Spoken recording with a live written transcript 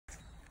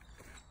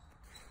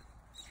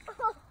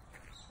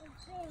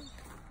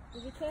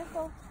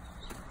Careful.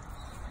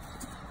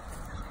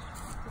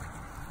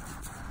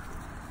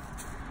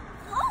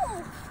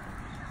 Oh!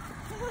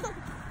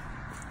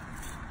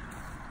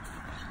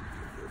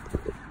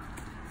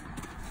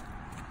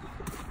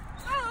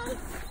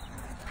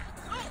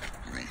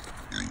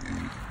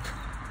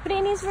 Put it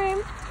in his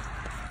room.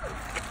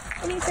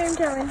 In his room,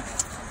 darling.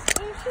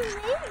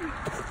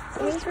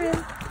 In his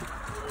room.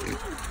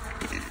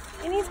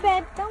 In his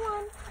bed. Go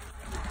on.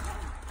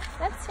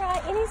 That's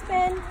right. In his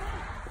bed.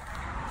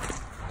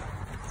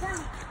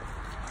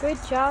 Good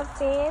job,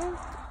 Finn.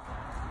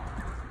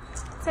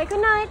 Say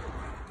good night.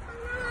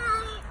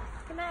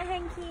 Good night,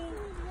 Hanky.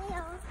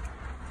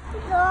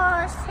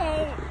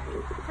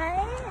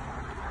 Hey?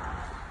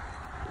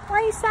 Why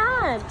are you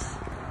sad?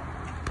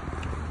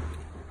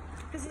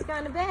 Because he's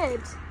going to bed.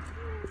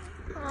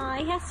 Oh,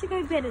 he has to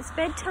go to bed. It's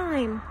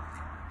bedtime.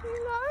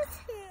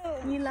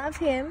 You love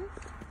him?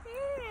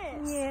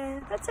 Yes. Yeah,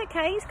 that's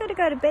okay. He's got to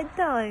go to bed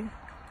though.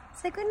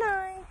 Say good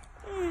night.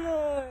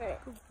 No.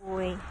 Good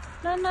boy.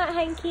 Night night,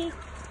 Hanky.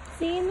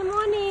 See you in the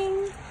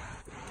morning.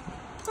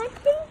 What's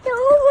he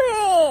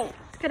doing?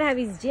 He's got to have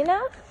his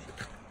dinner.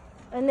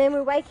 And then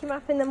we'll wake him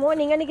up in the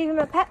morning. Gonna give him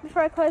a pat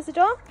before I close the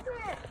door?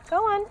 Yeah. Go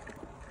on.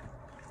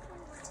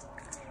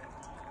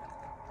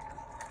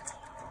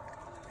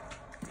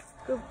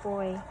 Good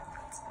boy.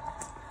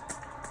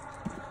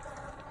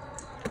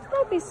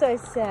 Don't be so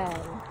sad.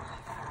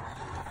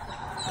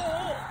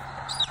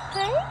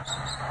 Hey?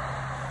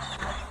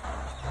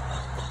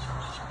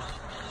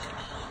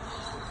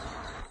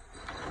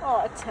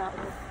 Oh, tell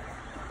me.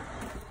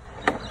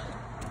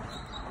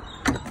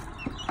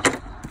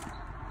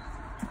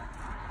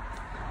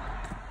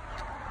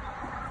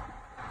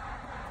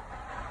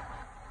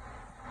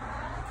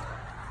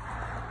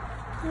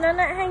 No,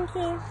 not Hanky.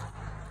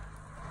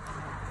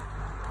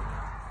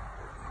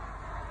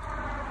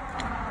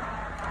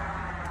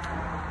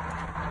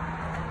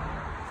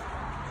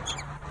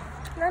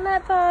 Night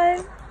night,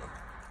 Bo.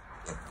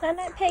 Night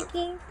night,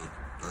 Peggy.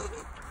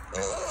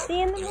 See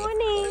you in the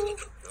morning.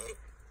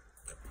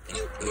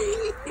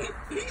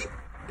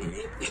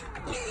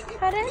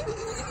 Pardon?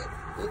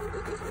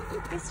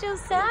 You're still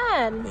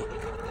sad.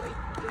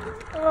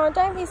 Oh,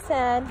 don't be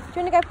sad. Do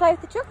you want to go play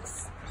with the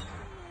chooks?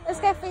 Let's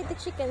go feed the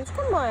chickens.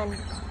 Come on.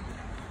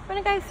 Want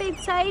to go feed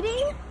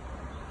Sadie?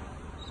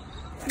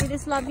 You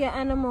just love your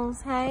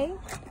animals, hey?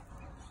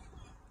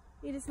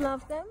 You just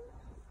love them?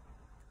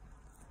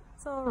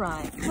 It's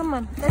alright. Come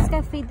on, let's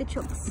go feed the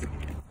chooks.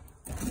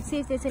 See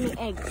if there's any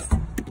eggs.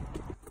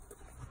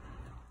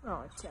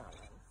 Oh,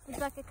 darling. Would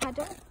you like a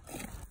cuddle?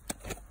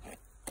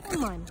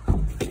 Come on.